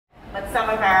with some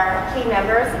of our key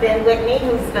members, Ben Whitney,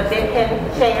 who's the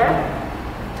BITPEN chair,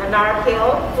 Bernard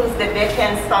Hill, who's the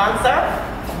BITPEN sponsor.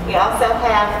 We also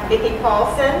have Vicki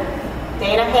Paulson,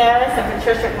 Dana Harris, and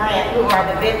Patricia Grant, who are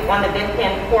on the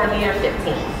BITPEN core leadership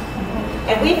team.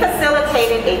 And we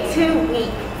facilitated a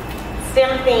 2-week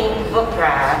STEM-themed book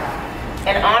drive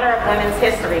in honor of Women's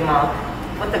History Month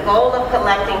with the goal of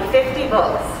collecting 50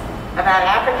 books about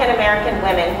African American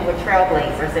women who were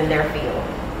trailblazers in their field.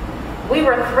 We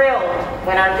were thrilled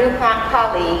when our DuPont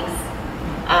colleagues,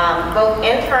 both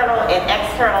internal and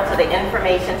external to the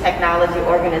Information Technology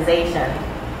Organization,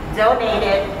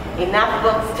 donated enough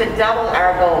books to double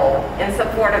our goal in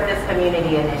support of this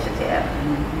community initiative.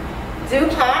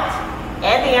 DuPont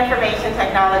and the Information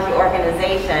Technology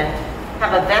Organization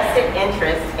have a vested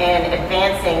interest in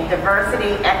advancing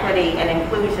diversity, equity, and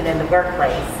inclusion in the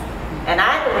workplace. And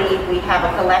I believe we have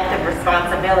a collective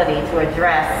responsibility to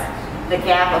address the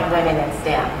gap of women in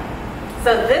STEM.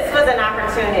 So this was an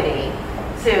opportunity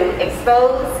to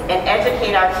expose and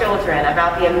educate our children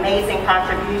about the amazing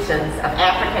contributions of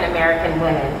African American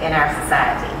women in our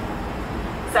society.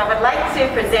 So I would like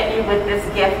to present you with this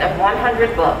gift of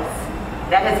 100 books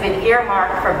that has been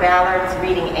earmarked for Ballard's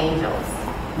Reading Angels.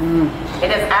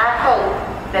 It is our hope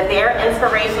that their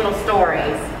inspirational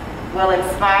stories will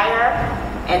inspire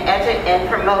and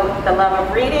promote the love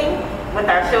of reading with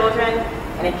our children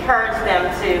and encourage them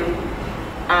to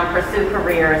pursue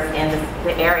careers in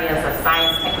the areas of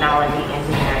science, technology,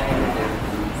 engineering, and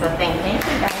math. So thank you.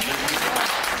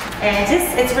 And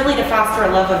it's really to foster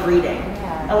a love of reading.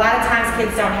 A lot of times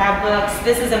kids don't have books.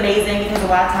 This is amazing because a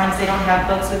lot of times they don't have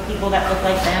books with people that look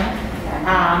like them.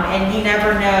 And you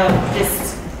never know,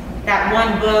 just that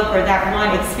one book or that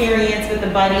one experience with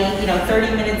a buddy,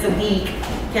 30 minutes a week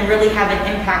can really have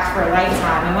an impact for a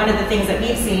lifetime. And one of the things that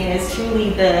we've seen is truly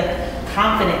the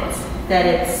confidence that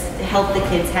it's helped the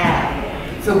kids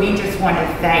have. So we just want to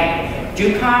thank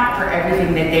DuPont for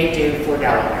everything that they do for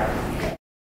Delaware.